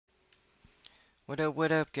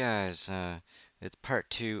What up, guys? It's part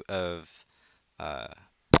two of uh,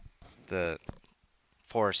 the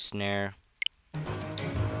forest snare.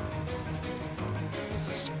 What's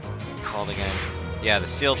this called again? Yeah, the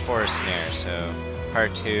sealed forest snare. So,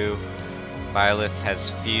 part two. Byleth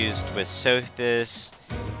has fused with Sothis,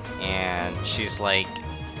 and she's like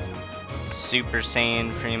Super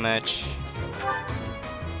Saiyan, pretty much.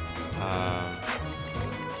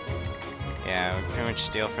 Yeah, we pretty much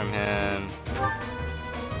steal from him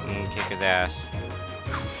and kick his ass.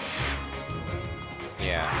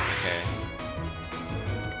 Yeah, okay.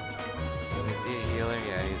 Is he a healer?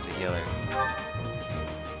 Yeah, he's a healer.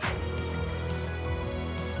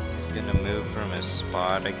 He's gonna move from his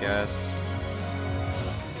spot, I guess.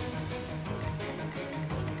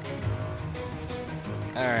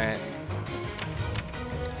 Alright.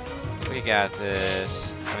 We got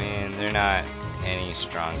this. I mean, they're not any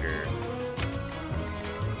stronger.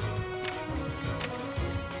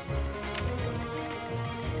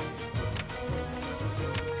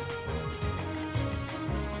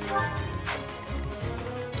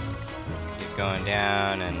 He's going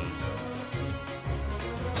down and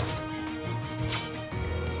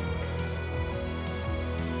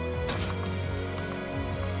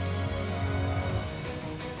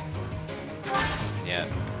yeah.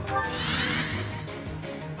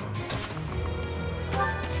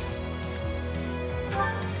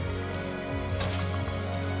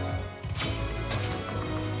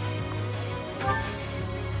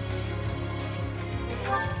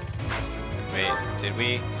 Wait, did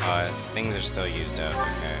we? Oh, things are still used up,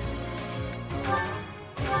 okay.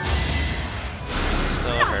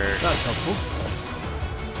 Still hurt. That's helpful.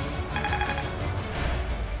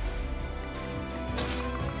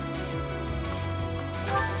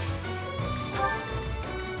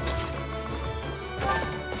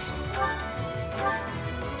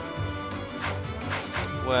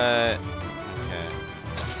 What? Okay.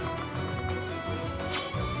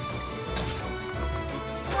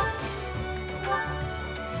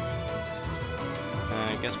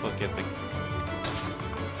 I guess we'll give the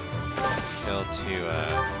kill to,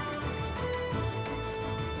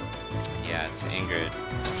 yeah, to Ingrid.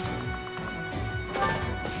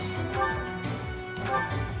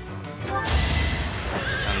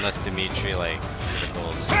 Unless Dimitri, like,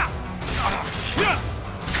 criticals.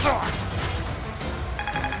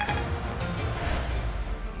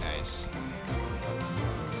 Nice.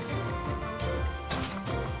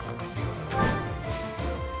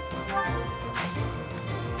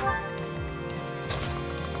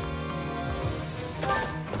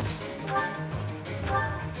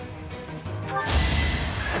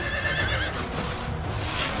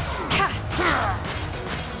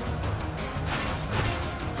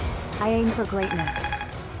 I aim for greatness.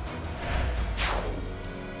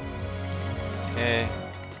 Okay.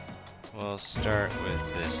 We'll start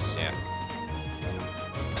with this, yeah.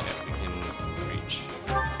 Yeah, we can reach.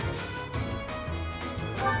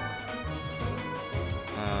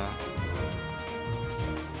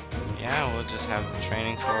 Yeah, we'll just have the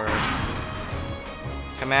training sword.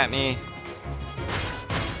 Come at me.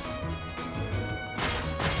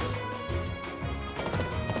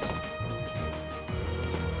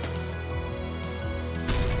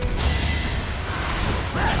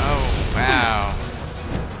 Oh, wow.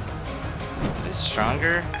 Is this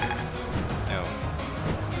stronger? No.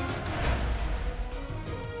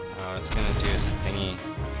 Oh, it's gonna do its thingy.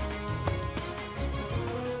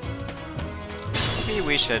 Maybe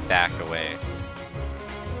we should back away.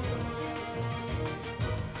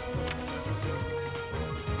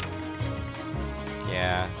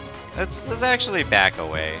 Yeah. Let's actually back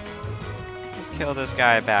away. Let's kill this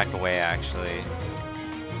guy, back away actually.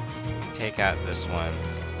 Take out this one.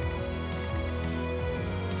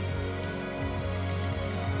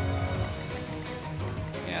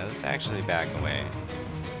 Yeah, let's actually back away.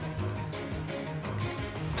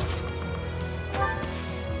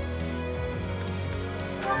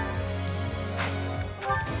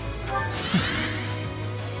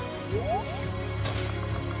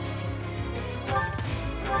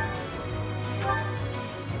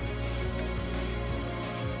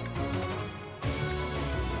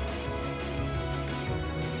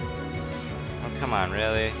 Oh, come on,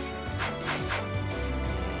 really?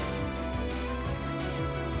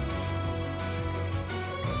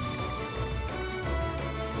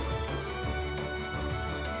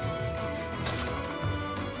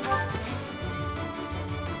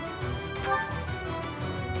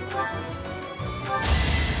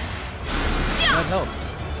 That helps.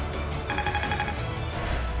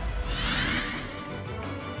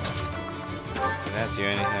 Did that do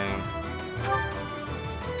anything?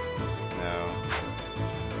 No.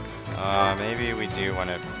 Maybe we do want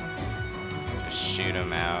to just shoot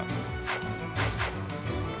him out.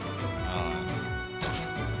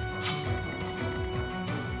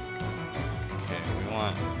 Okay, we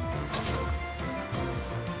want...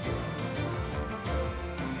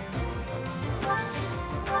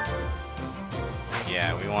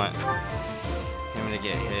 Yeah, we want him to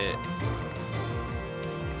get hit.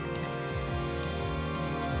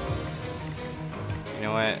 You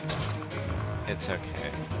know what? It's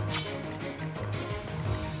okay.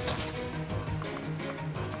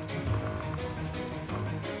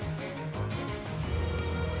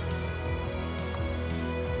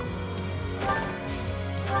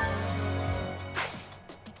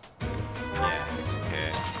 Yeah, it's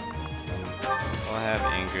okay. We'll have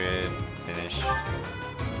Ingrid finish.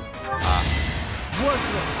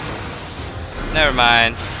 Worthless. Never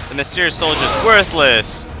mind. The mysterious soldier's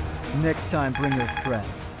worthless. Next time, bring your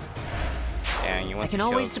friends. Dang, you want I to can kill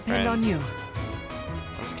always his depend friends. on you.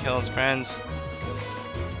 Wants to kill his friends.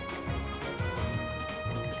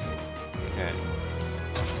 Okay.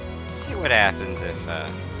 Let's see what happens if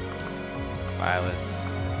Violet.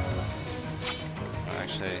 Oh,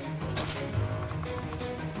 actually.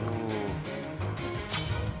 Ooh.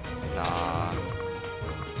 Nah.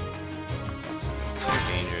 That's too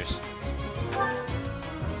dangerous.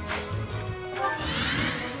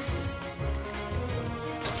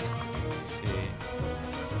 Let's see.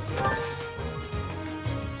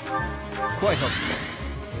 Quite helpful.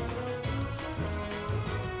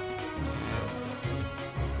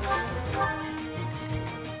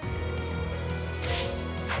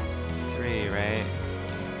 Three, right?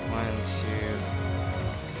 1, 2,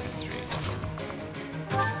 3.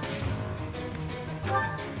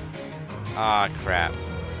 Ah, crap.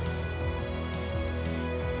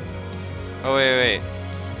 Oh, wait.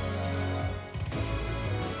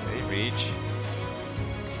 Did they reach?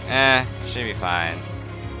 Should be fine.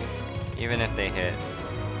 Even if they hit.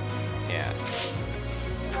 Yeah.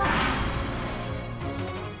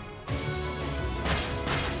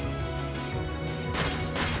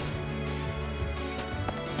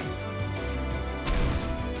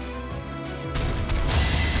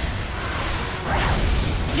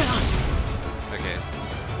 Okay.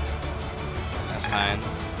 That's fine.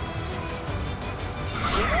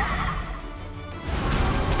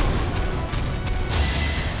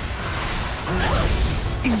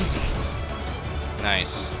 Easy.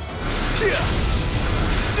 Nice.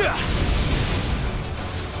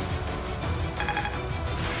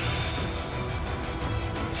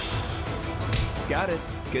 Got it.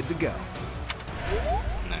 Good to go.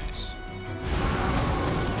 Nice.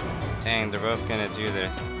 Dang, they're both gonna do their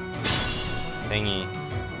thingy.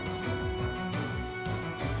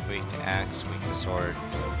 Weak to axe, weak to sword.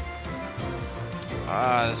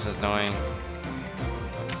 Ah, this is annoying.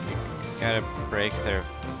 Gotta break their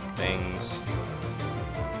things.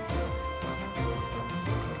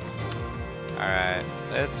 Alright,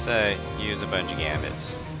 let's use a bunch of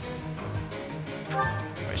gambits.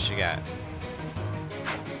 What she got?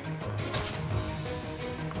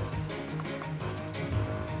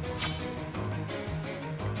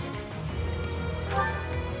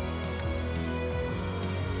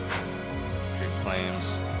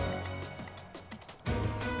 Flames.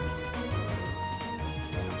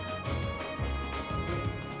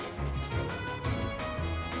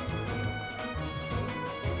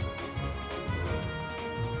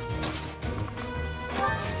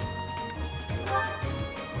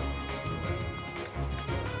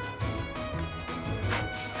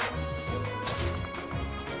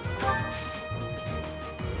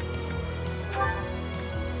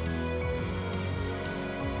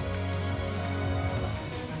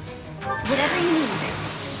 Whatever you need.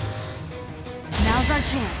 Now's our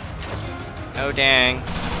chance. Oh dang.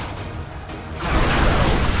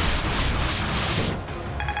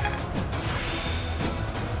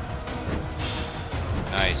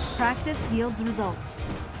 Nice. Practice yields results.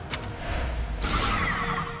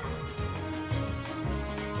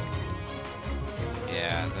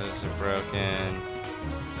 Yeah, those are broken.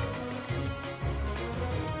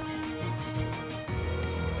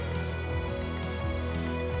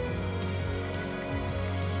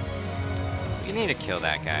 We need to kill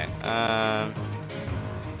that guy.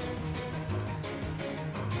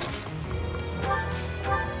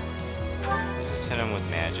 Just hit him with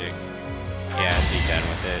magic. Yeah, and be done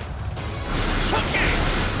with it.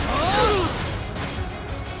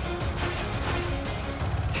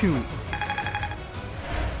 Too easy.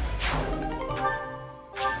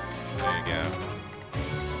 There you go.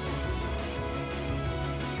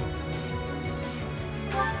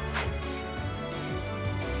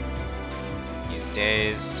 He's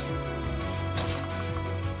dazed.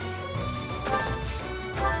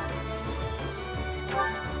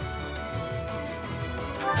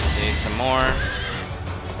 Daze some more.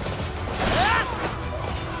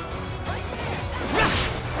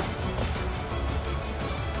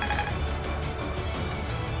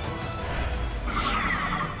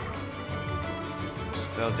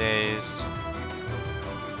 Still dazed.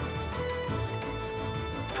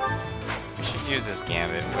 We should use this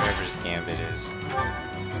gambit, whatever this gambit is.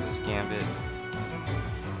 This gambit.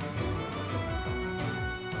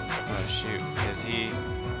 Oh shoot, is he?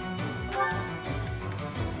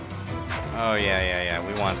 Oh yeah,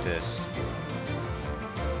 we want this.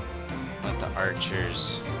 Let the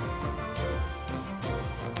archers.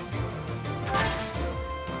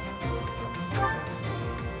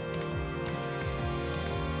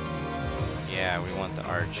 Yeah, we want the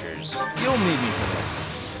archers. You'll need me for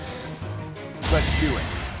this. Let's do it.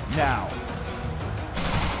 Now.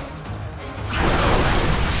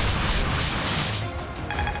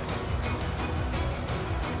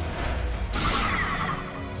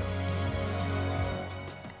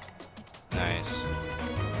 Nice.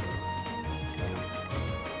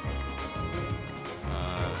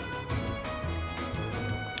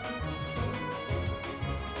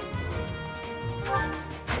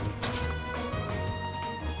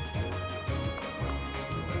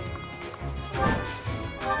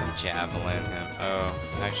 Javelin him. Oh,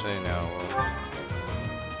 actually no.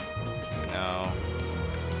 No.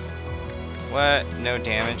 What? No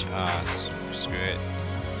damage? Ah, screw it.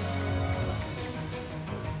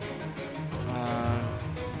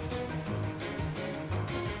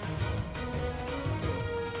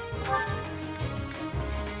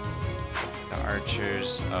 The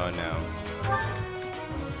archers. Oh no.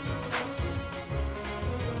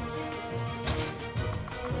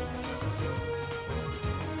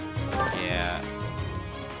 Yeah.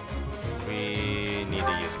 We need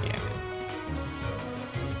to use Gambit.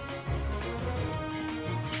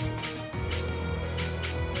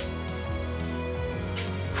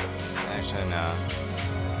 Actually, no.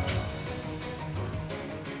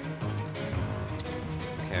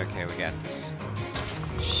 Okay, we got this.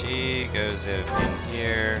 She goes in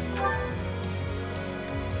here.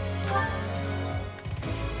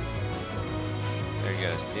 There you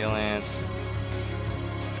go, Steel Lance.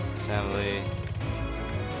 Assembly.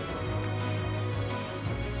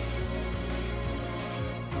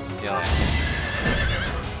 Steel Lance.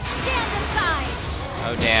 Stand aside!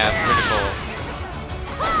 Oh damn, critical.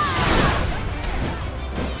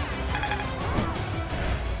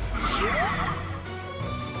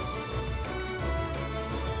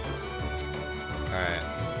 Alright.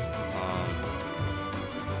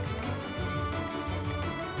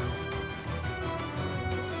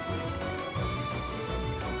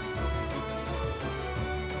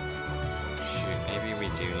 Shoot, maybe we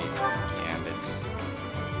do need gambits.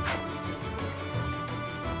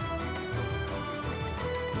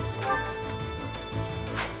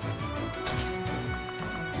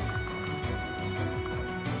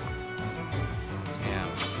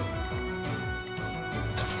 Damn.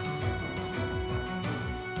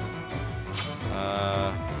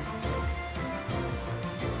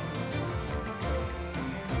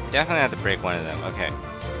 Definitely have to break one of them. Okay. I'm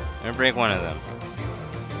gonna break one of them.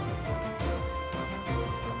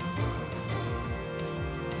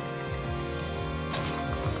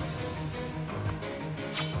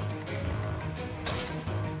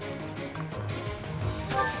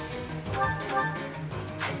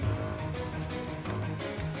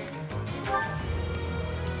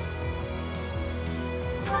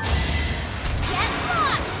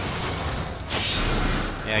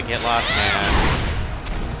 Yeah, get lost, man.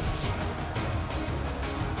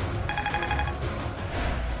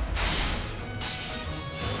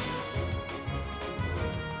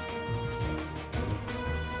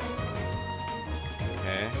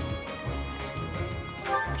 Okay.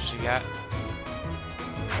 What she got?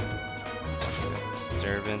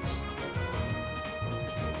 Disturbance.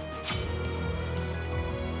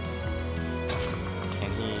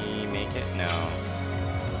 Can he make it? No.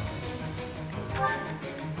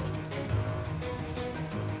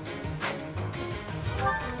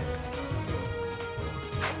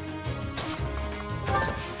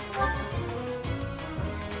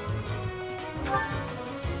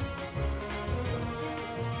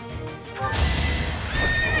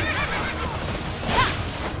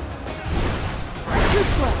 Too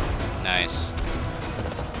slow. Nice.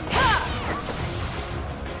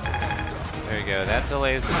 There you go. That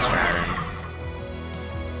delays the turn.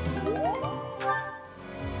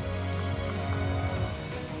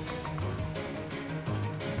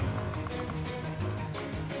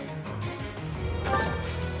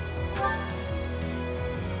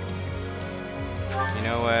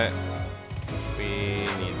 know what? We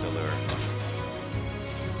need the lure.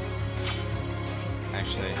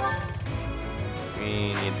 Actually,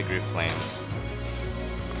 we need the group flames.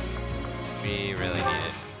 We really need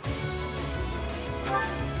it.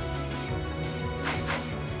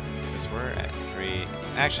 Because we're at 3.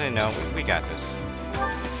 Actually, no, we got this.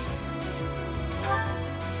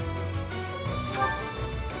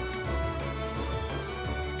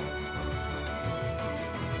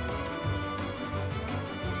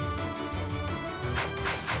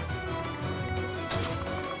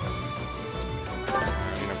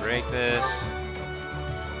 We're gonna break this.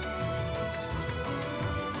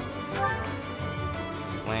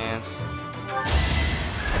 This lance.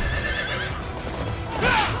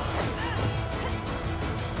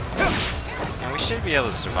 And we should be able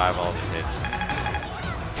to survive all the hits.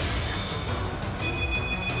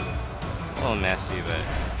 It's a little messy, but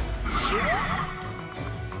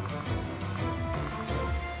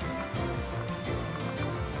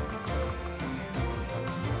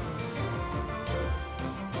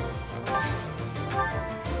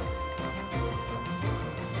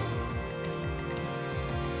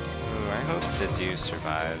ooh, I hope Zedu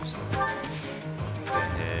survives the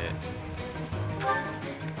hit.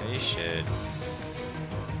 He should.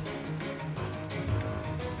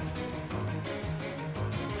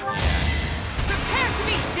 Prepare to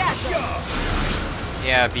be dazzled.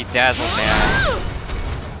 Yeah, be dazzled, man.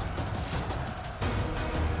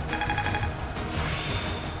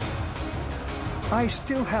 I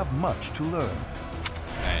still have much to learn.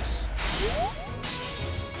 Nice.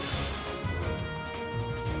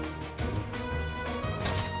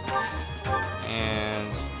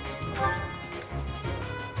 And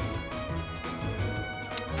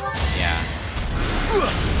yeah.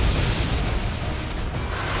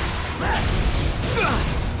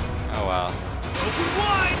 Oh well. Open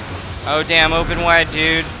wide! Oh damn, open wide,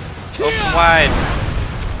 dude. Open wide.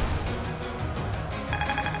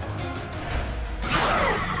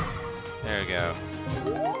 There we go.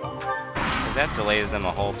 'Cause that delays them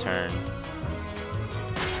a whole turn.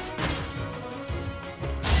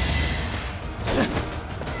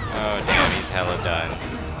 Oh damn, he's hella done.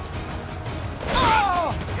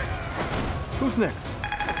 Who's next?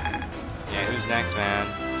 Yeah, who's next, man?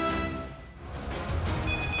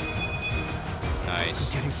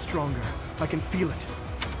 Nice. Getting stronger. I can feel it.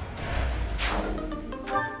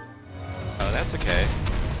 Oh, that's okay.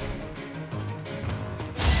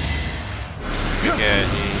 You're good.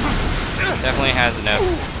 He definitely has enough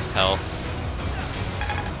health.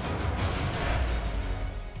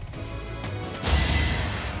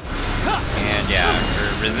 And yeah, her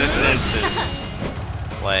resistance is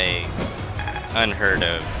like unheard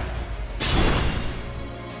of.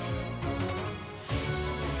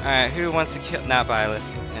 Alright, who wants to kill? Not Byleth.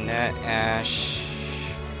 Annette, Ash,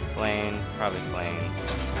 Blaine, probably Blaine.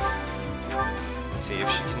 Let's see if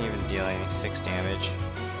she can even deal any 6 damage.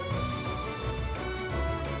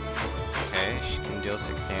 Okay, she can deal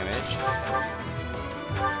 6 damage.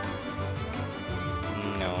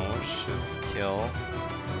 No, she'll kill.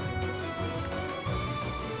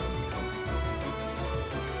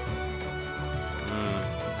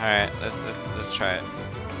 Alright, let's try it.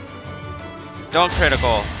 Don't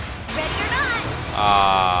critical! Ready or not?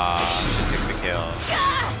 Ah, she took the kill.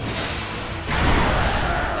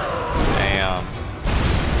 Damn.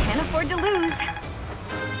 Can't afford to lose.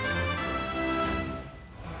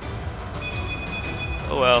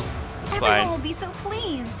 Oh well, it's Everyone fine. will be so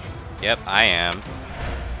pleased. Yep, I am.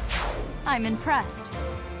 I'm impressed.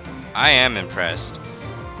 I am impressed.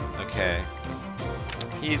 Okay.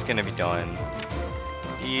 He's gonna be done.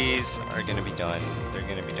 These are gonna be done. They're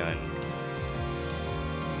gonna be done.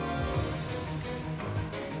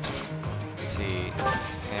 Let's see.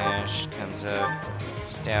 Ash comes up,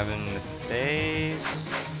 stab him in the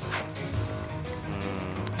face.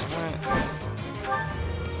 What?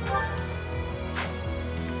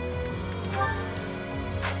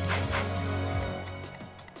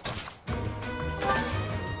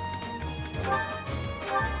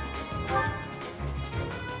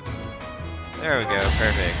 There we go,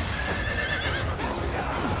 perfect.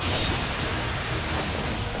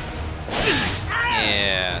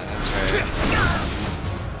 Yeah, that's right.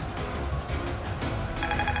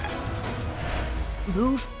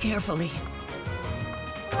 Move carefully.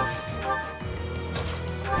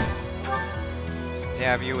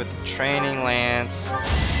 Stab you with the training lance.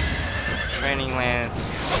 Training lance.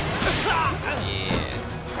 Yeah.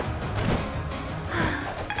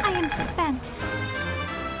 I am spent.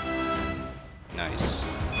 Nice.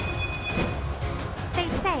 They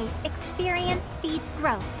say experience beats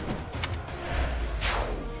growth.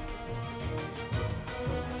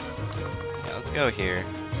 go here.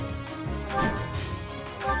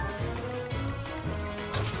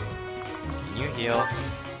 Can you heal?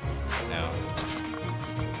 No.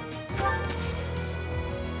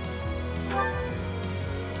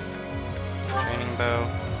 Training bow.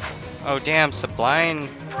 Oh damn, Sublime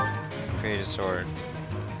created a sword.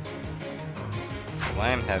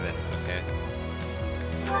 Sublime Heaven, okay.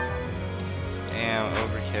 Damn,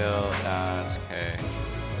 overkill. Nah, it's okay.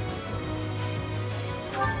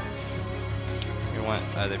 We want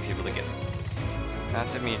other people to get. Not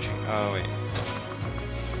Dimitri. Oh, wait.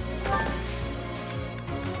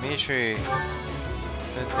 Dimitri,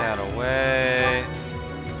 put that away.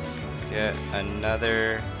 Get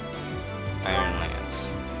another Iron Lance.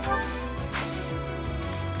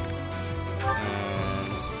 And.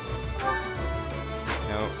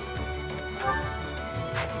 Nope.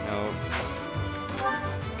 Nope.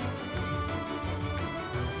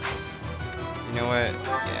 You know what?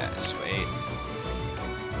 Yeah, just wait.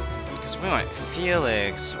 Because we want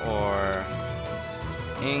Felix or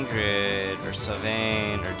Ingrid or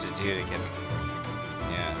Sylvain or Dedu to get me.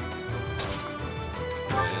 Yeah.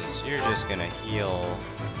 Because you're just gonna heal.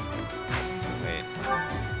 Wait.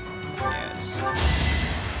 Yeah, just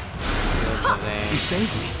heal Sylvain. You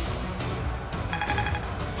saved me.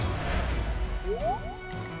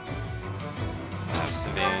 I'll have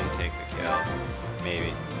Sylvain take the kill.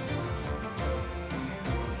 Maybe.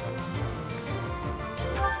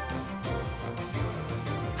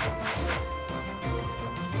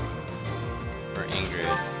 Or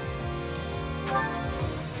Ingrid.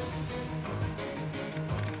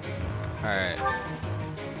 Alright.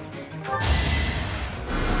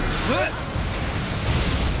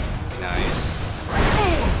 Nice.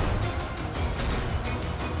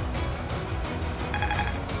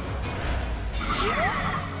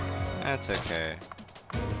 That's okay.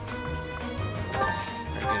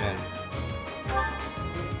 We're gonna...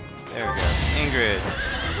 There we go. Ingrid.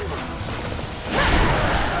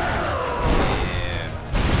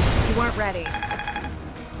 Yeah. You weren't ready.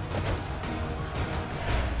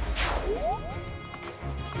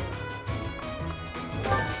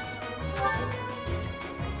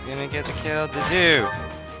 He's gonna get the kill. Dedu!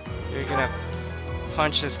 You're gonna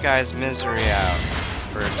punch this guy's misery out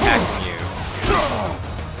for attacking you.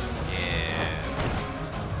 Yeah.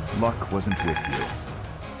 Luck wasn't with you.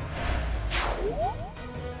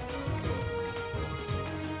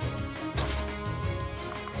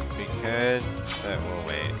 We could, but we'll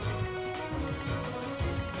wait.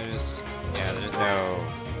 There's no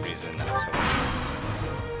reason not to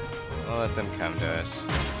wait. We'll let them come to us.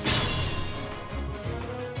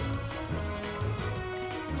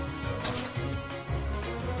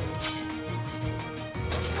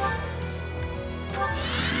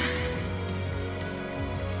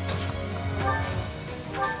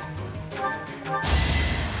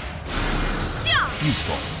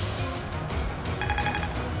 Useful.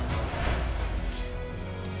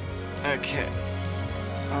 Okay.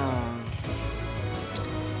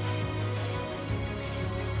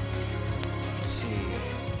 Let's see.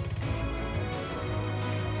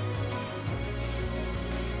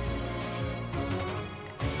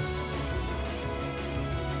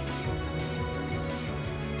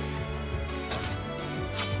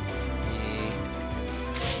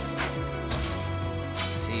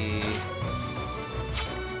 C.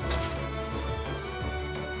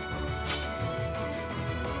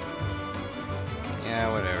 Yeah,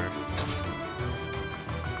 whatever.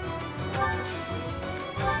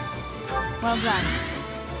 Well done.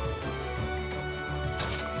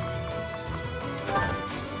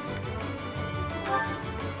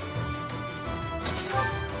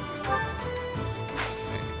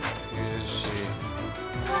 Who is she?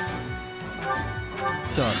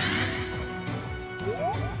 Sorry.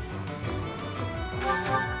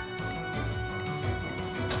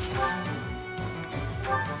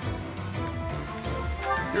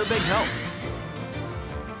 You're a big help.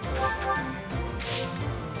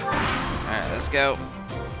 Alright, let's go.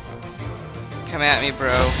 Come at me, bro.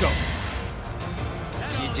 Let's go.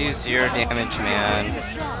 So you do 0 damage, man.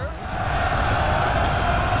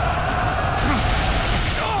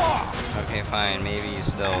 Okay, fine. Maybe you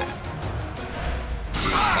still do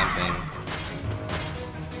something.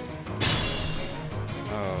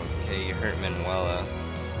 Oh, okay, you hurt Manuela.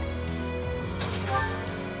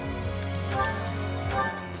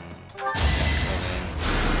 Yeah, so then...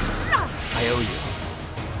 I owe you.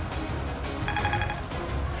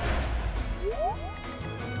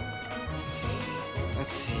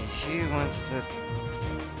 Let's see, who wants the...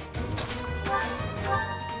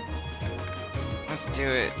 Let's do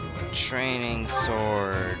it. Training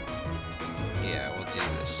sword. Yeah, we'll do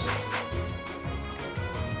this.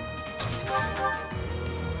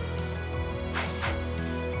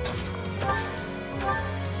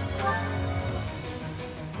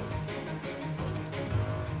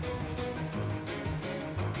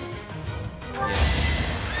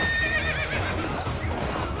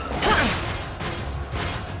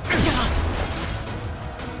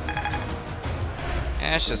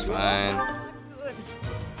 Ash is fine.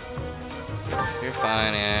 You're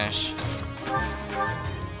fine, Ash.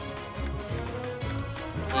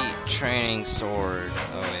 Eat training sword.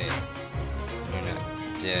 Oh wait. You're not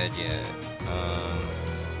dead yet.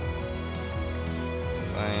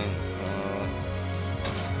 Fine.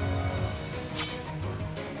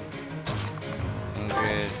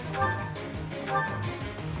 Ingrid.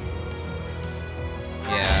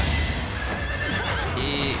 Yeah.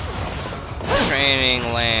 Eat training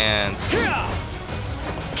lance.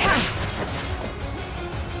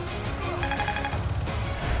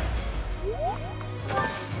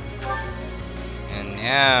 And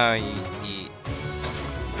now you eat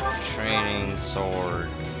training sword.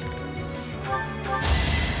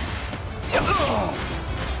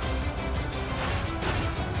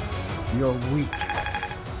 You're weak.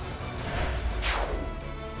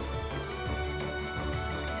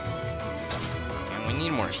 And we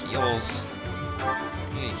need more heals.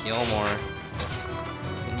 We need to heal more.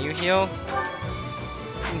 Can you heal?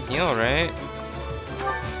 You can heal, right?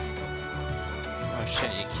 Oh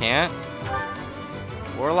shit, you can't?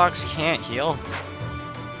 Warlocks can't heal?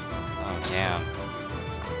 Oh damn.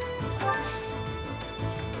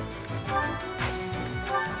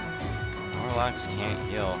 Warlocks can't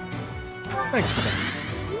heal. Thanks for that.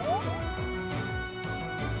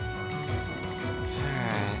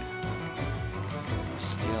 Alright.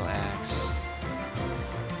 Steel axe.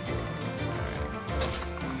 Alright.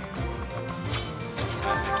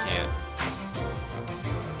 Oh, I can't.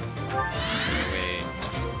 Wait.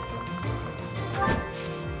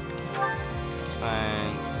 It's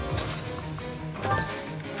fine.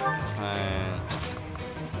 It's fine.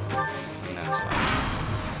 And that's fine.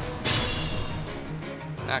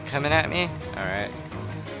 Not coming at me? Alright.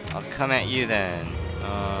 I'll come at you then.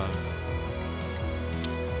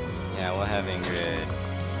 Yeah, we'll have Ingrid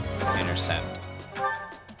intercept.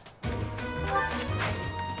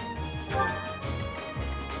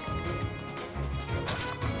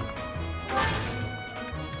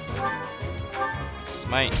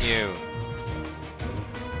 Smite you.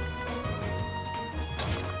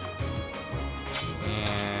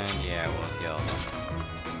 And yeah, we'll heal.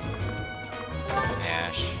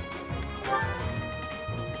 Ash.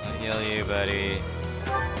 I'll heal you, buddy.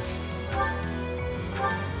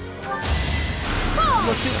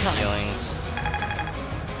 Some healings.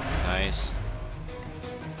 Nice.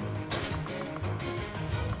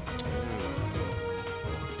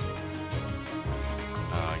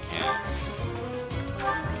 Oh, I can't.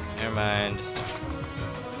 Never mind.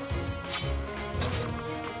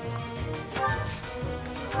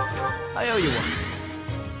 I owe you one.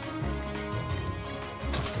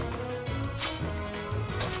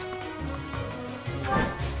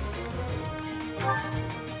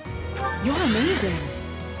 You're amazing.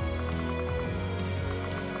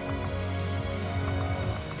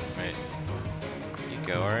 Wait. You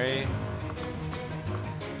go already?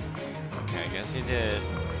 Okay, I guess you did.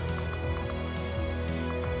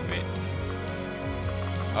 Wait.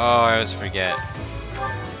 Oh, I always forget.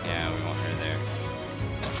 Yeah, we want her there.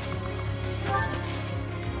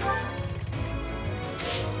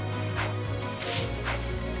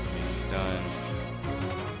 He's done.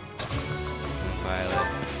 Violet.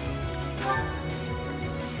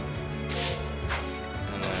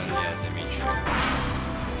 And then, yeah, Dimitri.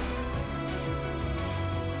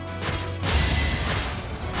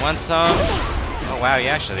 Want some? Oh wow, you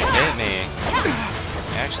actually hit me.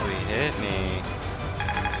 You actually hit me.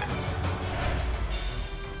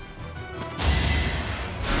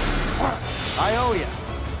 I owe you.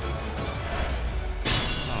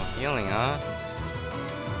 Oh, healing, huh?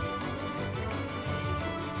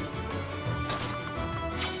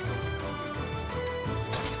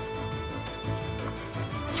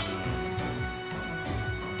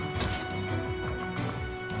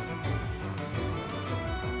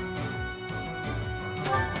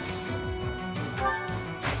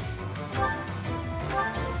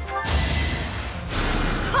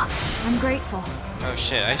 I'm grateful. Oh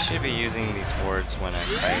shit, I should be using these wards when I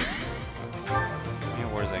fight. How many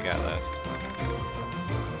wards I got left?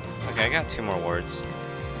 Okay, I got 2 more wards.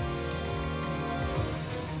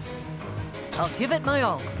 I'll give it my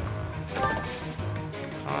all.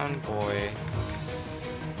 Convoy.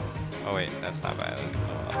 Oh wait, that's not Violet.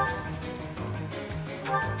 Oh well.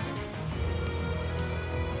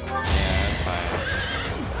 Yeah, that's fine.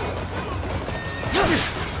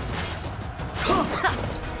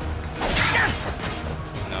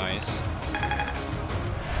 Nice.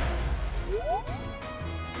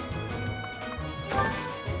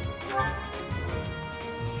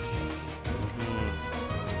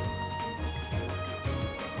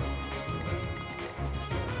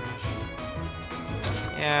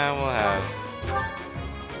 Yeah, we'll have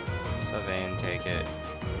Sylvain take it.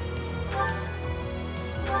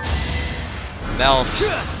 Melt!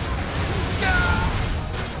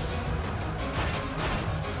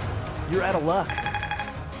 You're out of luck.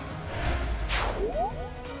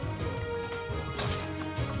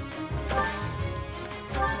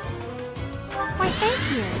 Why,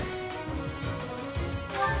 thank you.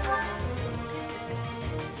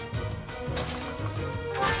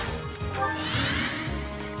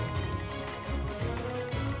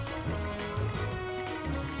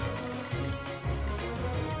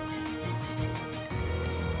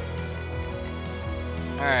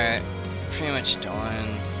 Alright, pretty much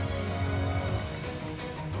done.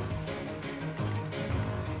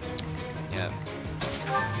 Yep.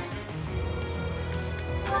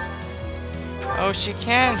 Oh, she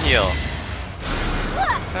can heal!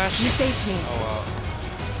 Thought You she- saved me. Oh well.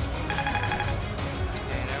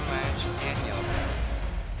 Okay, never mind, she can't heal.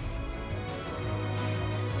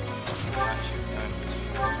 Thought she could.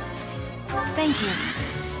 Thank you.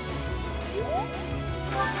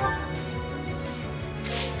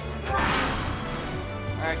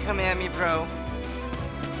 Alright, come at me, bro.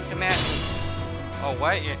 Come at me. Oh,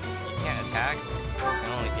 what? You can't attack? You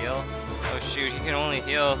can only heal? Oh shoot, he can only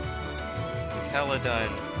heal. He's hella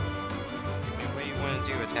done. Wait, what do you want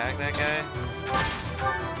to do? Attack that guy?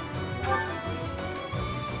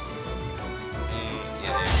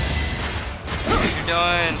 Yeah, you're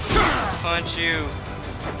done. Punch you.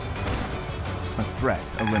 A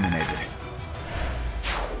threat eliminated.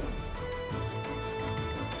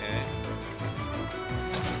 Okay.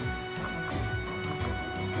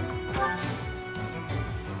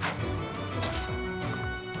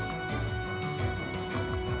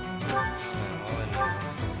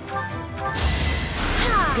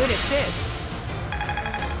 Good assist.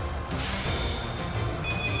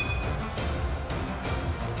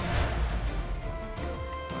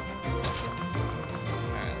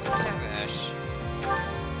 Alright, let's have Ash.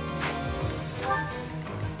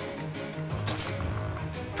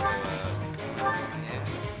 Yeah.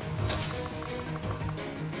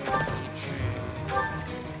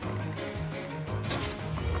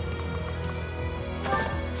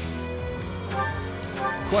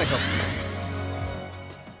 Quite helpful.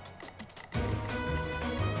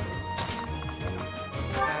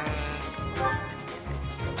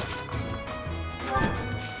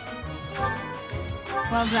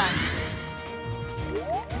 Well done.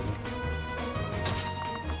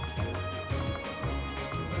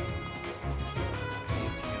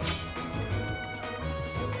 Needs healing.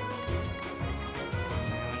 Does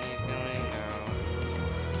anyone need healing? No.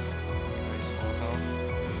 Everybody's full health?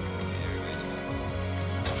 Okay, everybody's full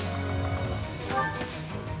health.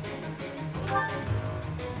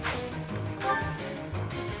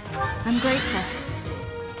 I'm grateful.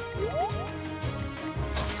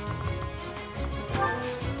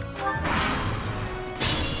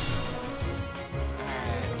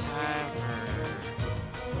 Alright, time for...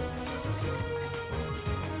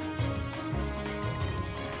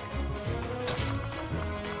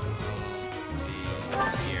 Be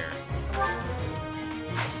here.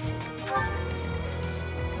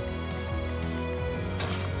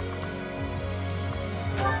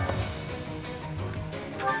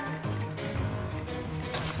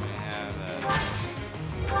 We have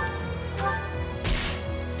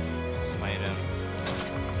smite him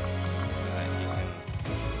so that he can.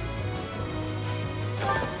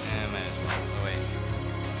 Might as well. Oh wait.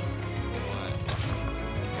 We want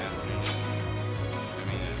Catherine. I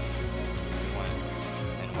mean, we want.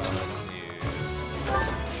 And well, let's do.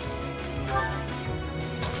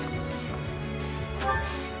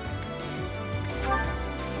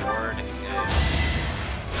 Lord,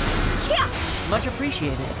 Much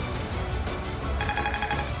appreciated.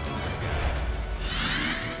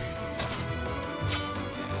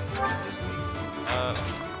 his resistance is up.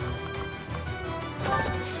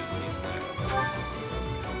 He's good.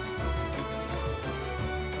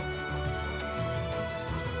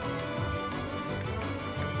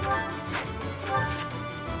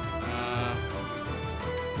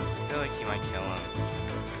 I feel like he might kill him.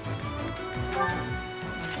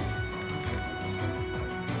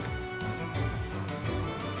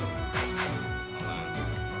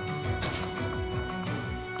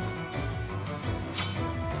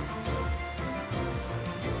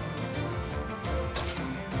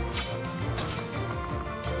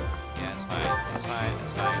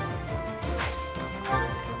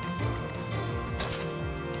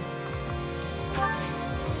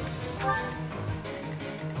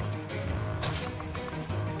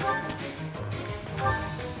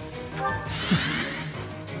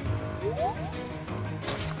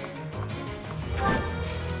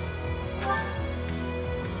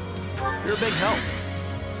 big help.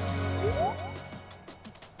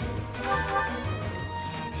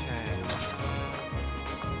 Okay.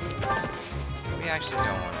 We actually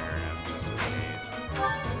don't want to hurt him, just in case.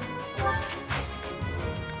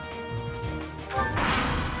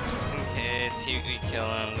 Just in case we kill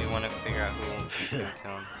him, we want to figure out who's going to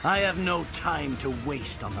kill him. I have no time to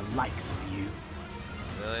waste on the likes of you.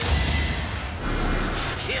 Really?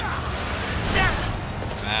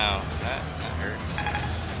 Wow, that hurts.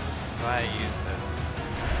 Glad I used the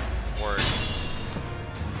word.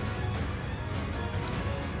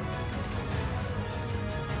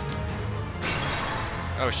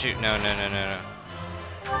 Oh shoot, no.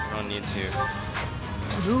 Don't need to.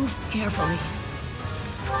 Move carefully.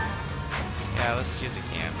 Yeah, let's use the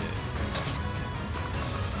gambit.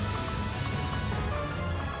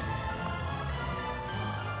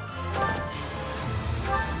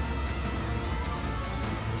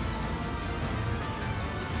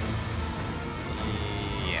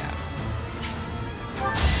 Yeah.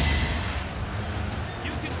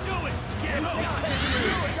 You can do it! Get it!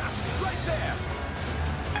 Right there!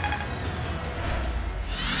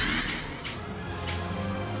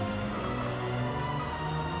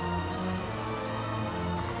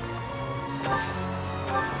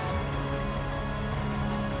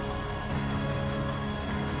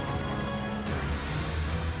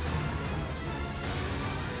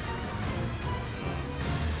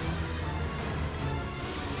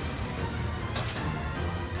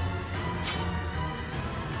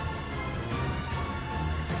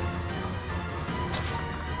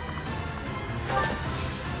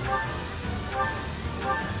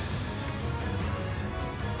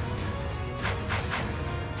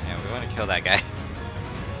 Yeah, we want to kill that guy.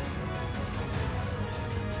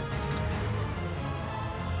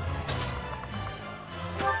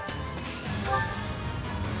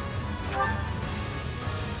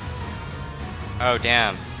 Oh,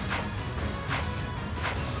 damn.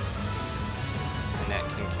 And that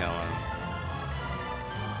can kill him.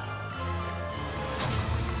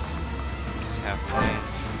 Just have Flame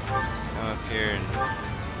come up here and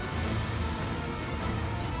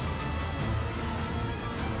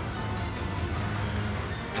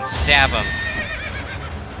stab him.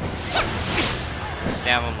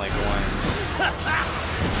 Stab him like one.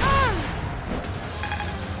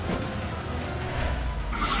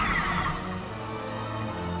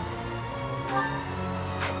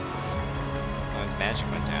 Oh, his magic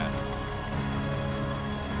went down.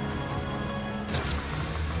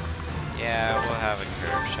 Yeah, we'll have a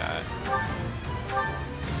curve shot.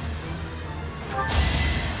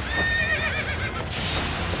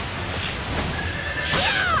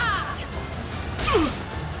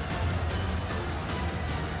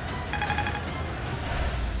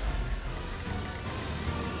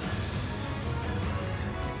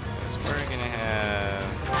 Because we're gonna have...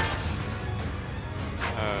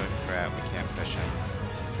 Oh crap, we can't push him.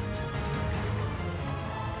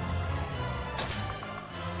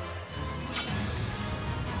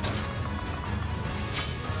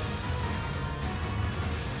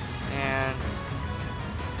 And...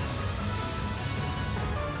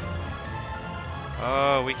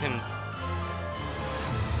 Oh, we can...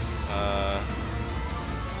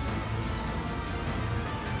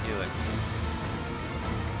 Felix.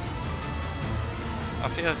 Oh,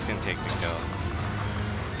 Felix can take the kill.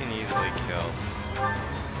 He can easily kill.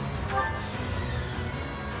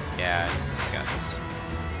 Yeah, he's got this.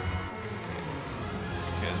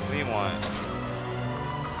 Because we want...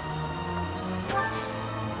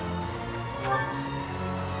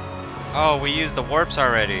 Oh, we used the warps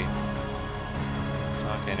already.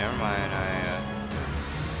 Okay, never mind. I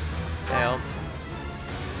failed.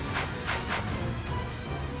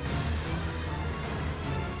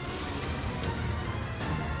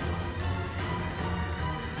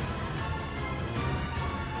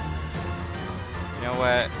 You know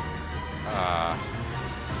what?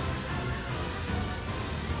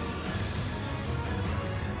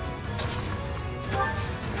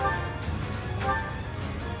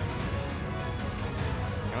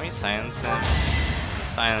 Can we silence him? Let's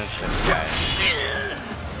silence this guy.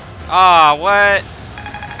 Ah, what?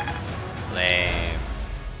 Lame.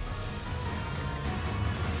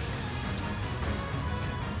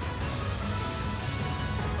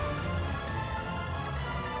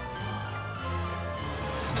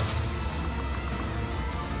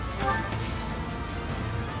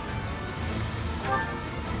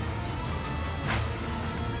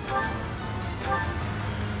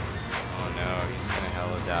 Oh no, he's gonna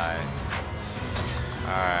hella die.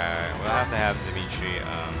 Alright, we'll have to have Dimitri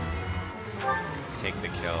take the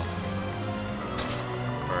kill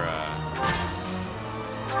for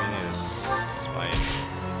We need a spike.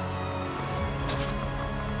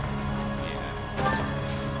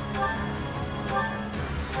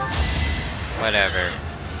 Whatever.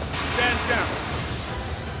 Stand down.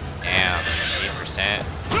 Damn, 8%.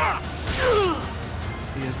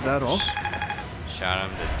 Is that all? Shot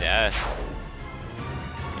him to death.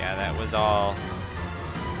 Yeah, that was all.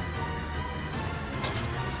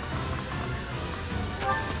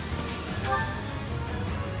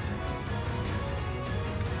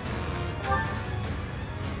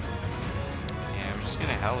 Yeah, I'm just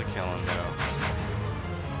gonna hella kill him though.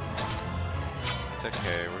 It's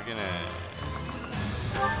okay, we're gonna...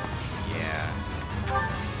 Yeah.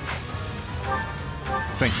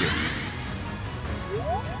 Thank you.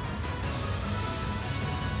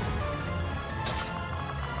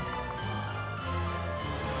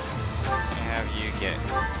 Have you get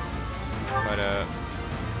put up.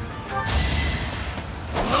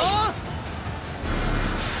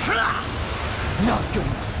 Not good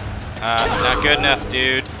enough. Not good enough,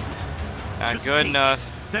 dude. Not good enough.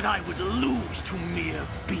 That I would lose to mere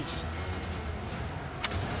beasts.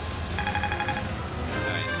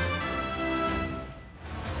 Nice.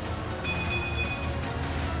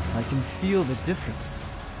 I can feel the difference.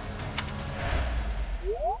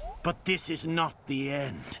 But this is not the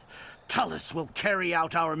end. Tullus will carry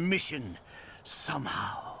out our mission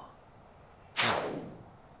somehow.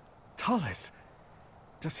 Tullus?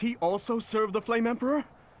 Does he also serve the Flame Emperor?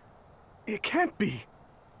 It can't be.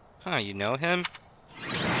 Huh, you know him?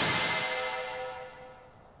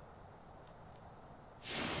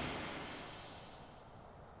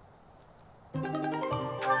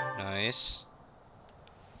 Nice.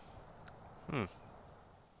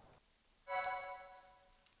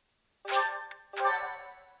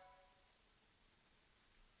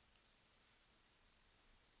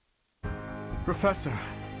 Professor,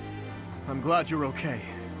 I'm glad you're okay.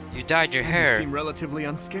 You dyed your You hair. seem relatively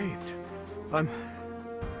unscathed. I'm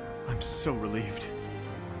so relieved.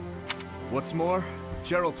 What's more,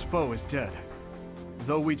 Geralt's foe is dead,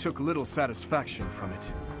 though we took little satisfaction from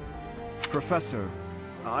it. Professor,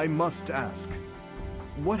 I must ask,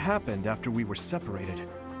 what happened after we were separated?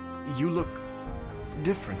 You look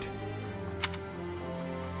different.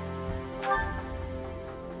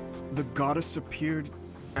 The goddess appeared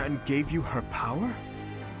and gave you her power?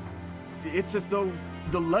 It's as though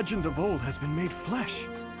the legend of old has been made flesh.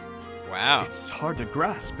 Wow. It's hard to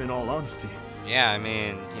grasp, in all honesty. Yeah, I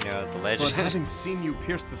mean, you know, the legend. But having seen you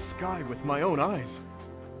pierce the sky with my own eyes,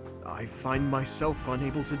 I find myself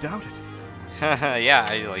unable to doubt it. Yeah,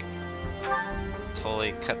 I like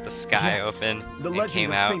totally cut the sky Yes, open the and legend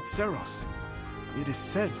came of out. Saint Seros. It is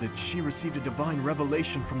said that she received a divine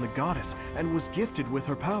revelation from the goddess and was gifted with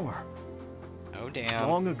her power. Oh damn.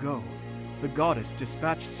 Long ago, the goddess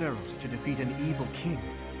dispatched Seros to defeat an evil king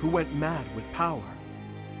who went mad with power.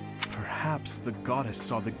 Perhaps the goddess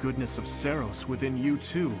saw the goodness of Seros within you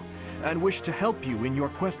too, and wished to help you in your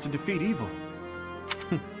quest to defeat evil.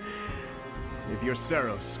 If you're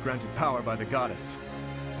Seros, granted power by the goddess,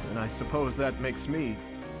 then I suppose that makes me...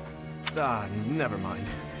 Ah, never mind.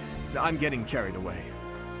 I'm getting carried away.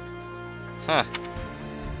 Huh.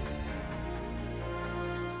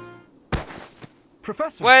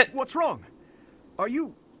 Professor! What? What's wrong? Are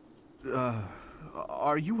you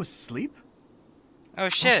asleep? Oh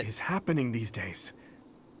What shit. is happening these days?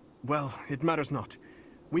 Well, it matters not.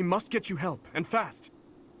 We must get you help, and fast.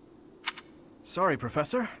 Sorry,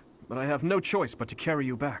 Professor, but I have no choice but to carry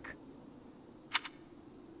you back.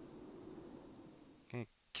 Gonna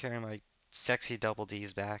carry my sexy double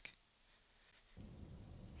D's back.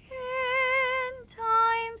 In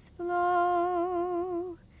time's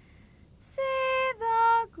flow, see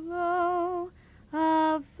the glow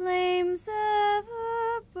of flames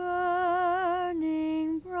ever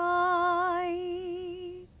burning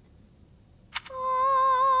bright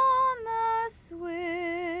on the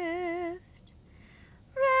swift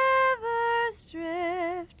river's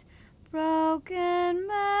drift, broken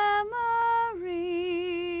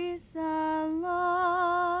memories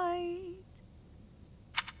alight.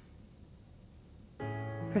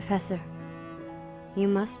 Professor, you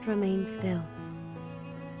must remain still.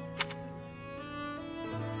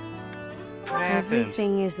 What happened?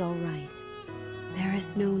 Everything is all right. There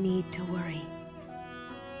is no need to worry.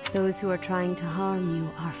 Those who are trying to harm you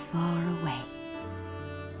are far away.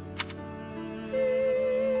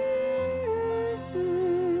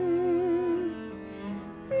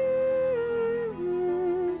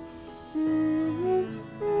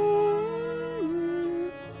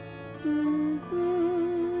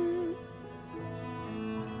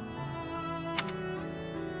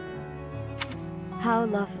 How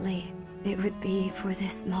lovely it would be for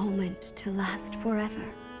this moment to last forever.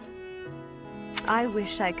 I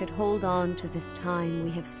wish I could hold on to this time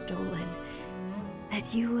we have stolen,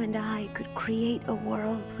 that you and I could create a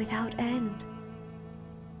world without end.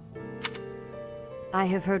 I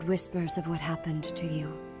have heard whispers of what happened to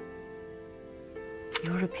you.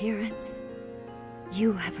 Your appearance.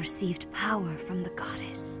 You have received power from the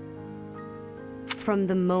goddess. From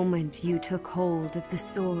the moment you took hold of the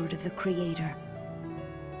sword of the Creator,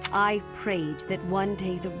 I prayed that one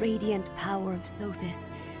day the radiant power of Sothis,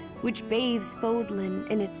 which bathes Fodlan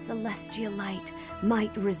in its celestial light,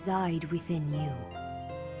 might reside within you.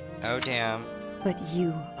 Oh, damn. But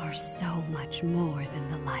you are so much more than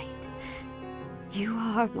the light. You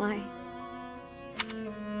are my...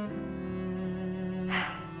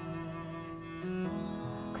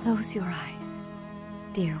 Close your eyes,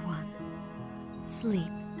 dear one.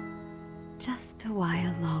 Sleep just a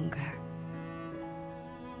while longer.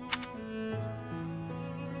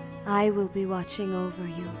 I will be watching over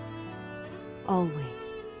you.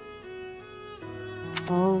 Always.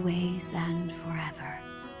 Always and forever.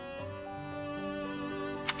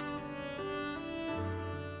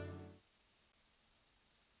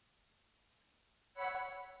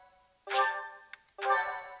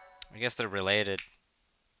 I guess they're related.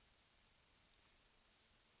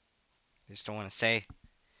 I just don't want to say.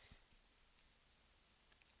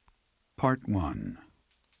 Part 1.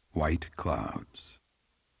 White Clouds.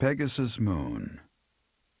 Pegasus Moon.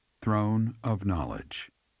 Throne of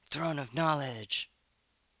Knowledge. Throne of Knowledge.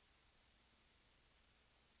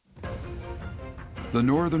 The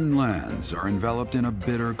northern lands are enveloped in a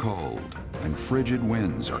bitter cold, and frigid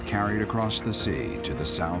winds are carried across the sea to the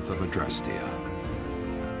south of Adrestia.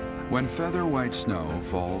 When feather-white snow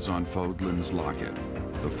falls on Fodlan's locket,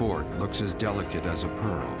 the fort looks as delicate as a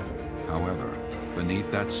pearl. However, beneath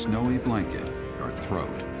that snowy blanket, her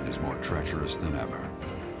throat is more treacherous than ever.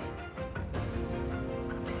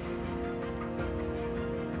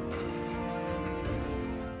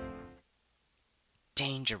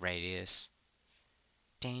 Danger radius.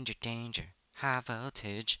 Danger, danger. High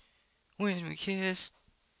voltage. When we kiss.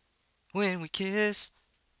 When we kiss.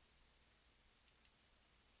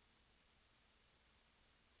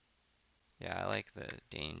 Yeah, I like the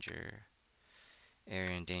danger area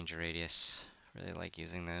and danger radius. Really like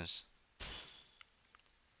using those.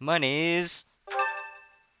 Monies!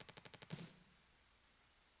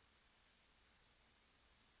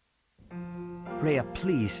 Rhea,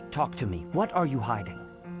 please talk to me. What are you hiding?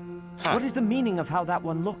 Huh. What is the meaning of how that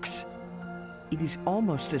one looks? It is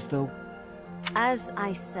almost as though... As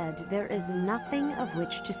I said, there is nothing of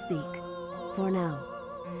which to speak. For now.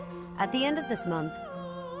 At the end of this month...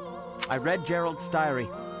 I read Gerald's diary.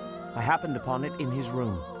 I happened upon it in his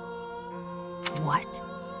room. What?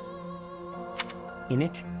 In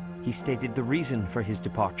it, he stated the reason for his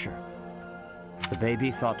departure. The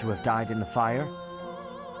baby, thought to have died in the fire,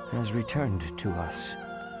 has returned to us.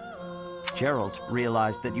 Gerald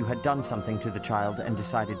realized that you had done something to the child and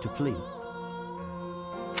decided to flee.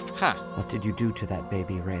 Huh. What did you do to that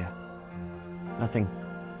baby, Rhea? Nothing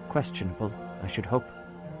questionable, I should hope.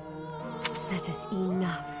 Seteth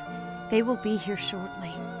enough. They will be here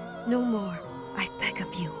shortly. No more, I beg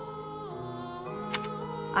of you.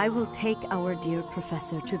 I will take our dear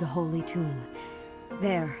professor to the Holy Tomb.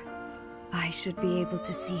 There, I should be able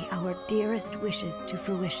to see our dearest wishes to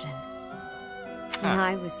fruition. When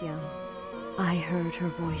I was young, I heard her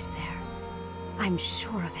voice there. I'm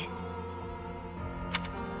sure of it.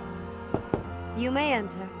 You may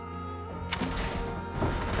enter.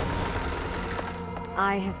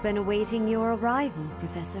 I have been awaiting your arrival,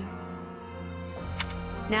 Professor.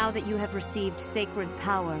 Now that you have received sacred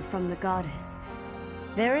power from the goddess,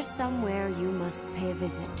 there is somewhere you must pay a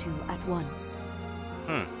visit to at once.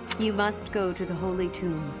 You must go to the Holy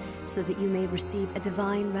Tomb so that you may receive a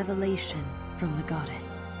divine revelation from the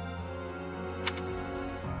goddess.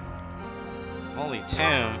 Holy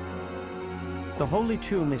Tomb? The Holy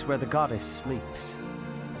Tomb is where the goddess sleeps.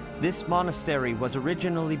 This monastery was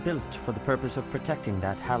originally built for the purpose of protecting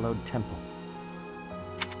that hallowed temple.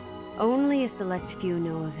 Only a select few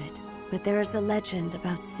know of it, but there is a legend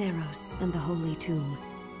about Seiros and the Holy Tomb.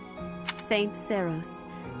 Saint Seiros,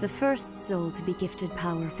 the first soul to be gifted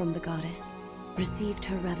power from the goddess, received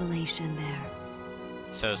her revelation there.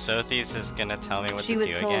 So Sothis is gonna tell me what She to do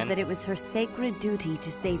was told again? that it was her sacred duty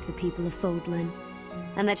to save the people of Fodlan,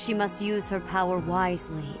 and that she must use her power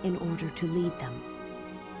wisely in order to lead them.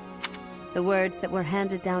 The words that were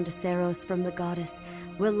handed down to Seiros from the goddess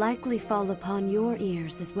will likely fall upon your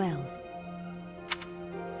ears as well.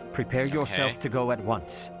 Prepare yourself to go at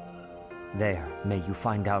once. There, may you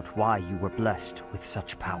find out why you were blessed with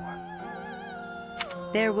such power.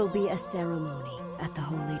 There will be a ceremony at the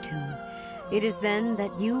Holy Tomb. It is then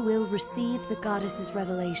that you will receive the goddess's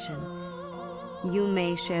revelation. You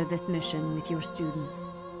may share this mission with your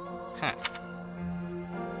students. Huh.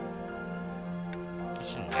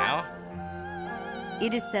 Mission now?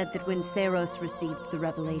 It is said that when Seiros received the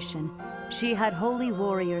revelation, she had holy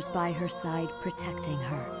warriors by her side protecting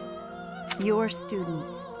her. Your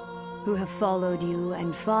students, who have followed you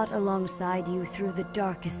and fought alongside you through the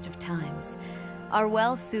darkest of times, are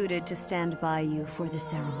well suited to stand by you for the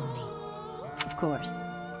ceremony. Of course,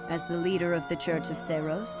 as the leader of the Church of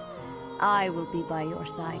Seiros, I will be by your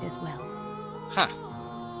side as well. Huh.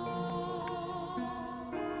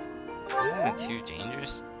 Isn't that too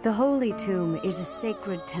dangerous? The Holy Tomb is a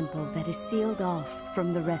sacred temple that is sealed off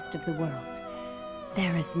from the rest of the world.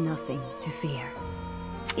 There is nothing to fear.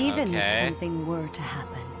 Even if Okay. something were to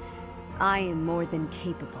happen, I am more than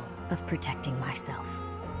capable of protecting myself.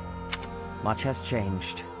 Much has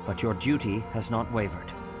changed, but your duty has not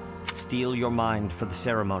wavered. Steel your mind for the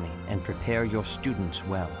ceremony and prepare your students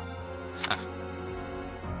well. Huh.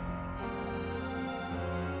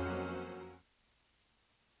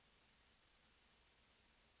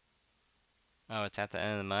 Oh, it's at the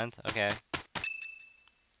end of the month? Okay.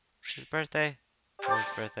 Whose birthday?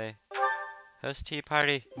 Whose birthday? Host tea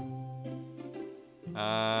party.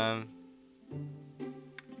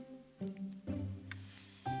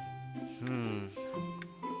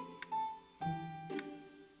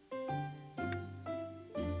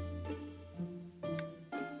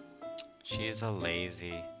 She's a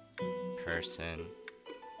lazy person.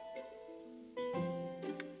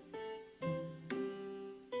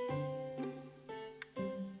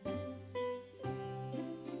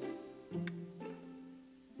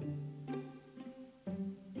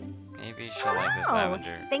 Maybe she'll like this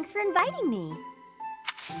lavender. Thanks for inviting me.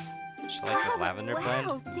 She'll like this lavender blend.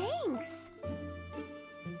 Wow, thanks.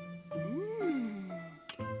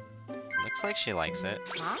 Looks like she likes it.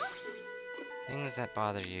 Huh? Things that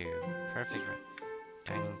bother you. Perfect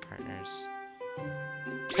dining partners.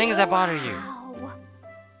 Things that bother you. Wow.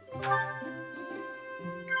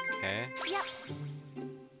 Okay. Yep.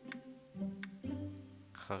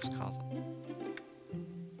 Close calls.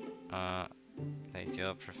 They deal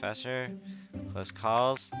with professor. Close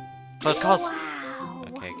calls. Close calls. Wow.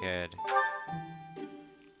 Okay, good.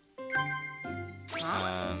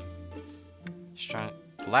 Strong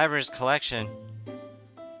library's collection.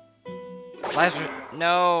 Library.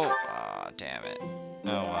 No. Aw, damn it. Oh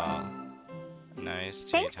well. Nice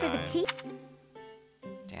tea Thanks for the time. tea.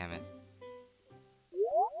 Damn it.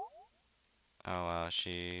 Oh well,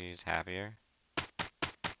 she's happier.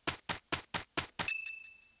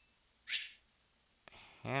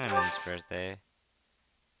 Hanneman's birthday.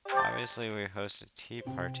 Obviously, we host a tea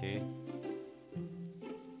party.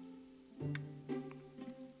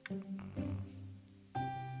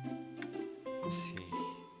 Let's see.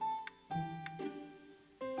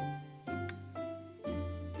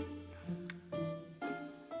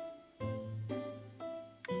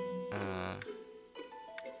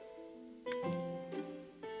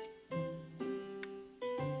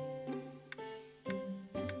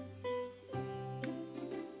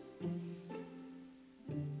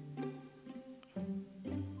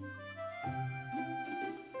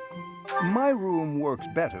 My room works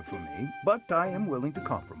better for me, but I am willing to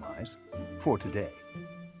compromise for today.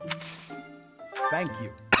 Thank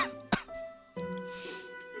you.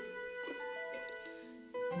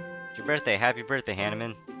 Your birthday. Happy birthday,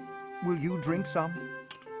 Hanneman. Will you drink some?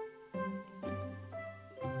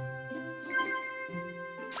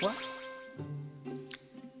 What?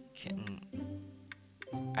 Kitten.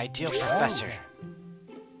 Ideal professor.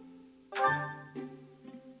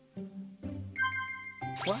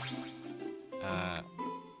 What?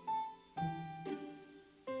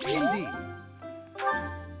 Indeed.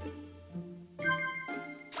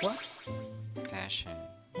 What? Fashion.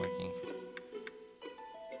 Working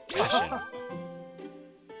for... Fashion.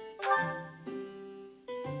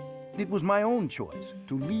 It was my own choice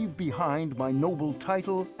to leave behind my noble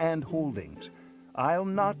title and holdings. I'll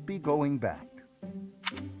not be going back.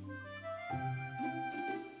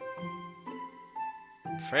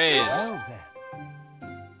 Phrase. Well then.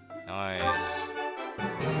 Nice.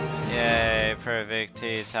 Yay, perfect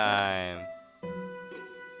tea time.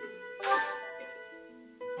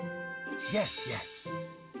 Yes, yes.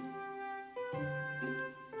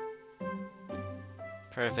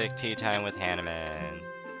 Perfect tea time with Hanneman.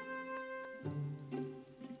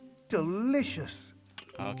 Delicious.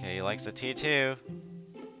 Okay, he likes the tea too.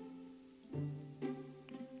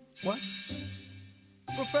 What?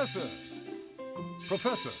 Professor!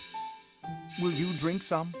 Professor! Will you drink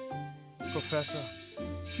some? Professor?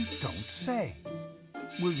 You don't say.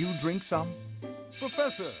 Will you drink some?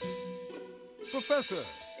 Professor! Professor!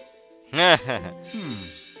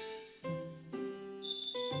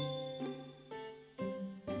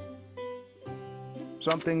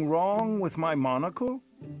 Something wrong with my monocle?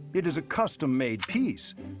 It is a custom-made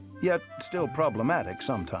piece, yet still problematic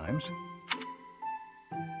sometimes.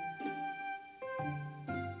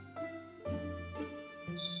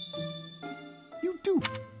 You do.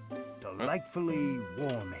 Delightfully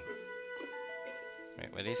warming.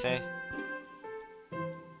 Wait, what did he say?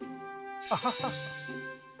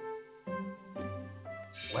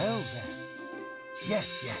 Well then.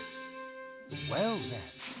 Yes, yes. Well then.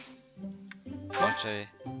 Actually,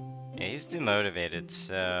 yeah, he's demotivated,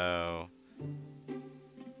 so...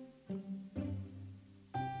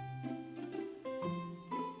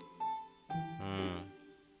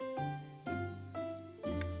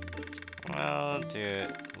 I'll do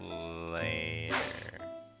it later.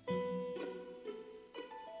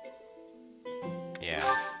 Yeah.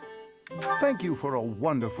 Thank you for a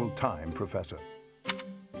wonderful time, Professor.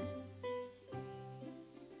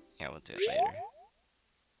 Yeah, we'll do it later.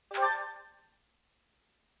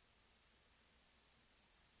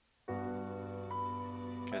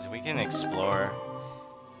 Because we can explore.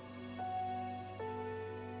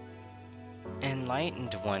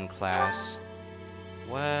 Enlightened One class.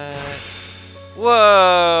 What?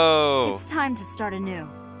 Whoa! It's time to start anew.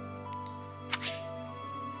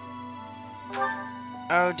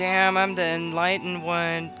 Oh damn, I'm the Enlightened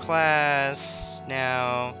One class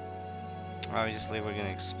now. Obviously we're gonna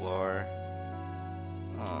explore.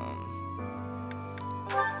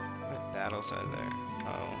 What battles are there?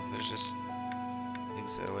 Oh, there's just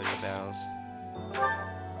auxiliary battles.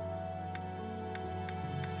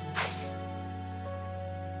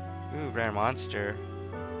 Ooh, rare monster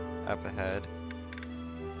up ahead.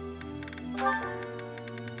 Rare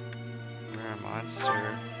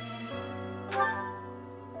monster.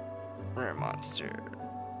 Rare monster.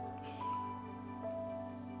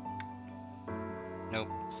 Nope.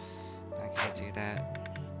 Not gonna do that.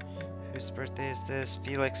 Whose birthday is this?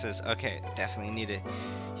 Felix's. Okay, definitely need to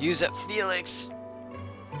use up Felix.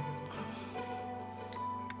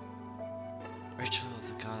 Ritual of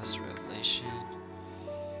the Goddess Revelation.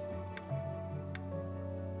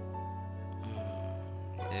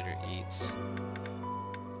 Bitter eats.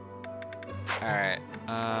 Alright,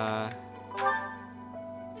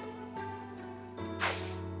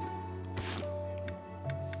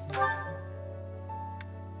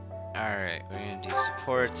 Alright, we're gonna do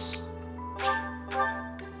supports.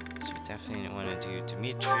 So we definitely want to do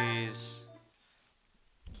Dimitri's.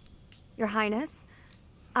 Your Highness,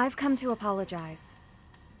 I've come to apologize.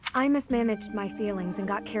 I mismanaged my feelings and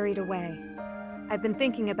got carried away. I've been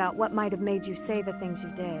thinking about what might have made you say the things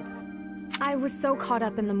you did. I was so caught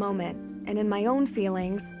up in the moment and in my own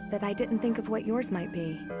feelings that I didn't think of what yours might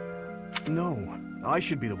be. No, I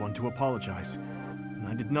should be the one to apologize.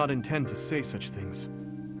 I did not intend to say such things.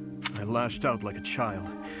 I lashed out like a child.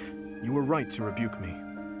 You were right to rebuke me.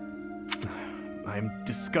 I am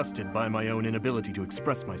disgusted by my own inability to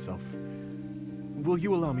express myself. Will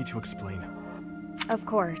you allow me to explain? Of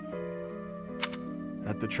course.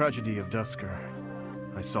 At the tragedy of Duscur,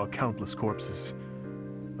 I saw countless corpses.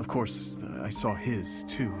 Of course, I saw his,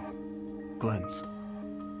 too. Glenn's.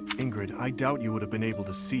 Ingrid, I doubt you would have been able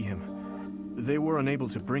to see him. They were unable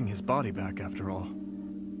to bring his body back, after all.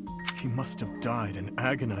 He must have died an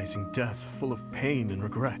agonizing death, full of pain and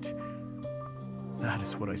regret. That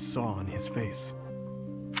is what I saw on his face.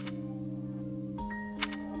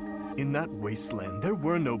 In that wasteland, there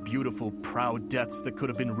were no beautiful, proud deaths that could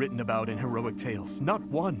have been written about in heroic tales. Not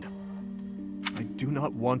one. I do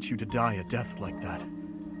not want you to die a death like that.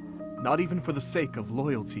 Not even for the sake of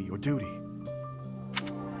loyalty or duty.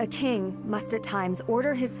 A king must at times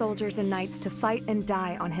order his soldiers and knights to fight and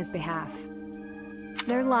die on his behalf.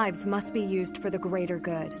 Their lives must be used for the greater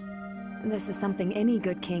good. This is something any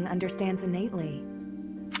good king understands innately.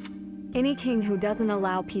 Any king who doesn't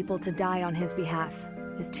allow people to die on his behalf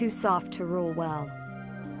is too soft to rule well.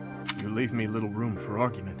 You leave me little room for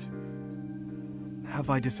argument. Have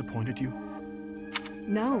I disappointed you?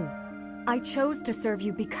 No. I chose to serve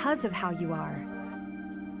you because of how you are.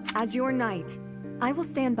 As your knight, I will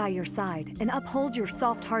stand by your side and uphold your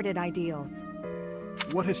soft-hearted ideals.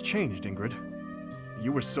 What has changed, Ingrid?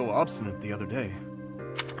 You were so obstinate the other day.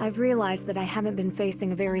 I've realized that I haven't been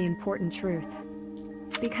facing a very important truth.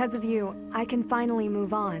 Because of you, I can finally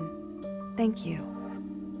move on. Thank you.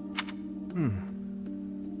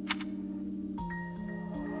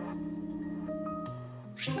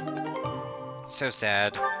 So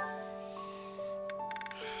sad.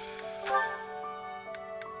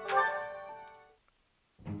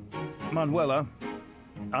 Manuela,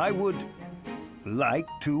 I would like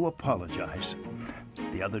to apologize.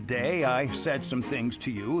 The other day, I said some things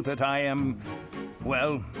to you that I am,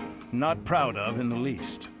 well, not proud of in the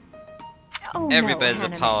least. Oh, Everybody's no,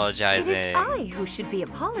 Hanneman. apologizing. It is I who should be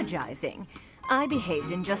apologizing. I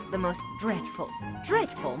behaved in just the most dreadful,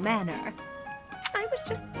 dreadful manner. I was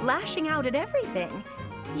just lashing out at everything.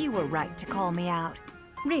 You were right to call me out.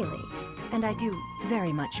 Really. And I do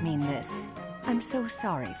very much mean this. I'm so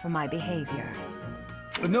sorry for my behavior.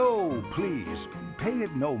 No, please, pay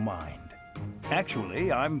it no mind.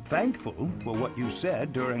 Actually, I'm thankful for what you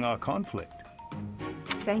said during our conflict.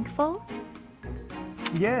 Thankful?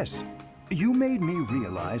 Yes, you made me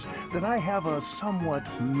realize that I have a somewhat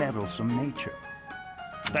meddlesome nature.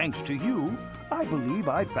 Thanks to you, I believe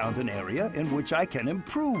I found an area in which I can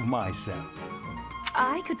improve myself.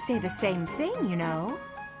 I could say the same thing, you know.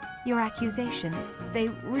 Your accusations, they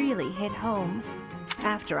really hit home.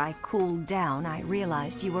 After I cooled down, I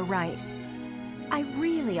realized you were right. I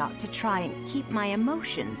really ought to try and keep my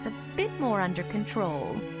emotions a bit more under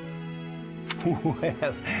control.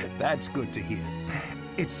 Well, that's good to hear.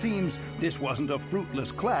 It seems this wasn't a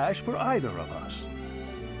fruitless clash for either of us.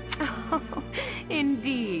 Oh,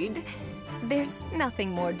 indeed. There's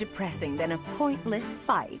nothing more depressing than a pointless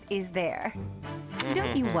fight, is there?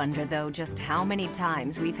 Don't you wonder, though, just how many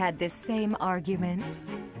times we've had this same argument?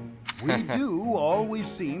 We do always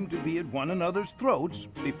seem to be at one another's throats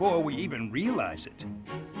before we even realize it.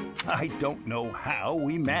 I don't know how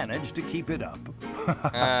we manage to keep it up.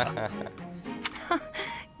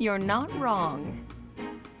 You're not wrong.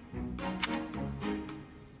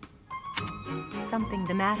 Something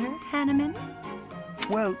the matter, Hanneman?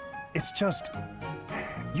 Well, it's just...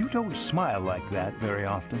 you don't smile like that very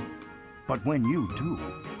often. But when you do,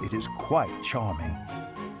 it is quite charming.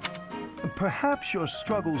 Perhaps your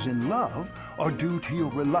struggles in love are due to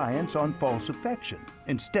your reliance on false affection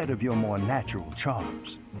instead of your more natural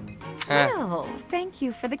charms. Well, thank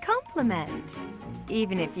you for the compliment.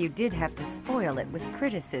 Even if you did have to spoil it with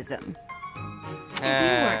criticism. If you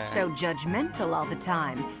weren't so judgmental all the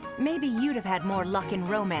time, maybe you'd have had more luck in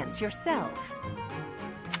romance yourself.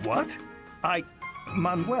 What?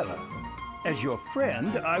 Manuela, as your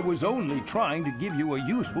friend, I was only trying to give you a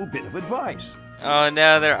useful bit of advice. Oh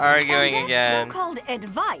no, they're arguing and that again. So-called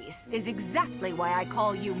advice is exactly why I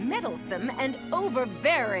call you meddlesome and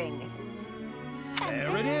overbearing.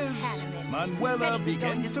 There it is. Hanneman, Manuela who said he was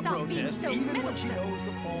going begins to stop being protest so even when she meddlesome. knows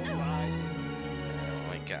the fault lies. Oh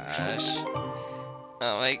my gosh.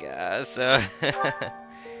 Oh my gosh. So.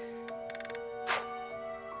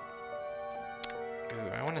 Ooh,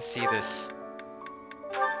 I want to see this.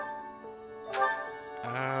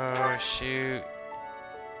 Oh shoot.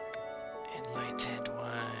 Enlightened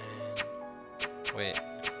one. Wait,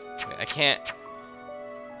 I can't.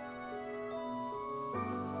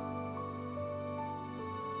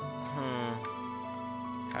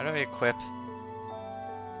 How do I equip?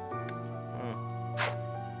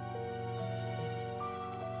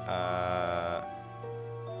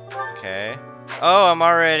 Okay. Oh, I'm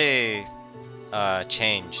already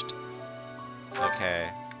changed. Okay.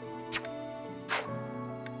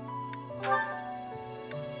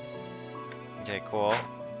 Okay, cool.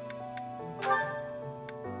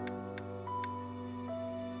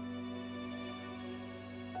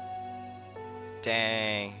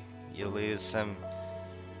 Dang, you lose some.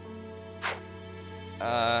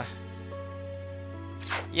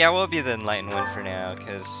 Yeah, we'll be the enlightened one for now,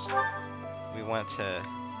 because we want to.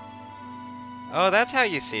 Oh, that's how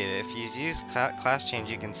you see it. If you use class change,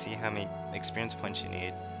 you can see how many experience points you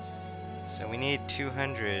need. So we need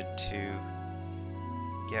 200 to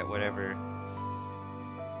get whatever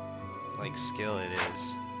like skill it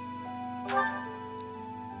is.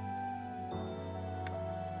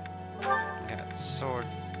 Got sword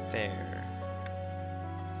fair.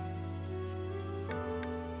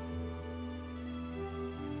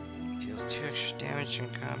 Deals 2 extra damage in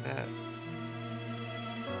combat.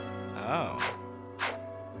 Oh.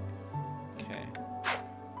 Okay.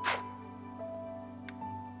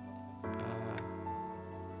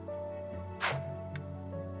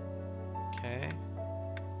 Okay.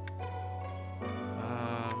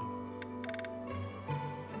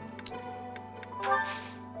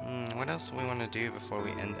 What else do we want to do before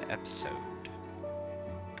we end the episode?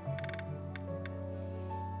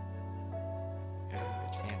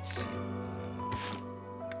 Advance.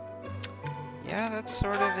 Yeah, that's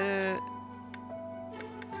sort of it.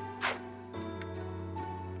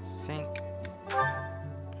 I think.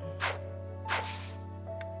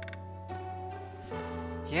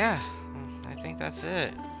 Yeah, I think that's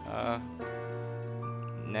it.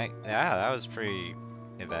 Yeah, that was pretty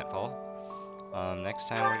eventful. Next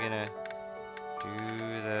time we're gonna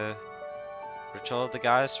do the Ritual of the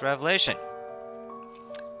Goddess Revelation.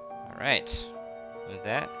 Alright. With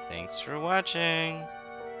that, thanks for watching.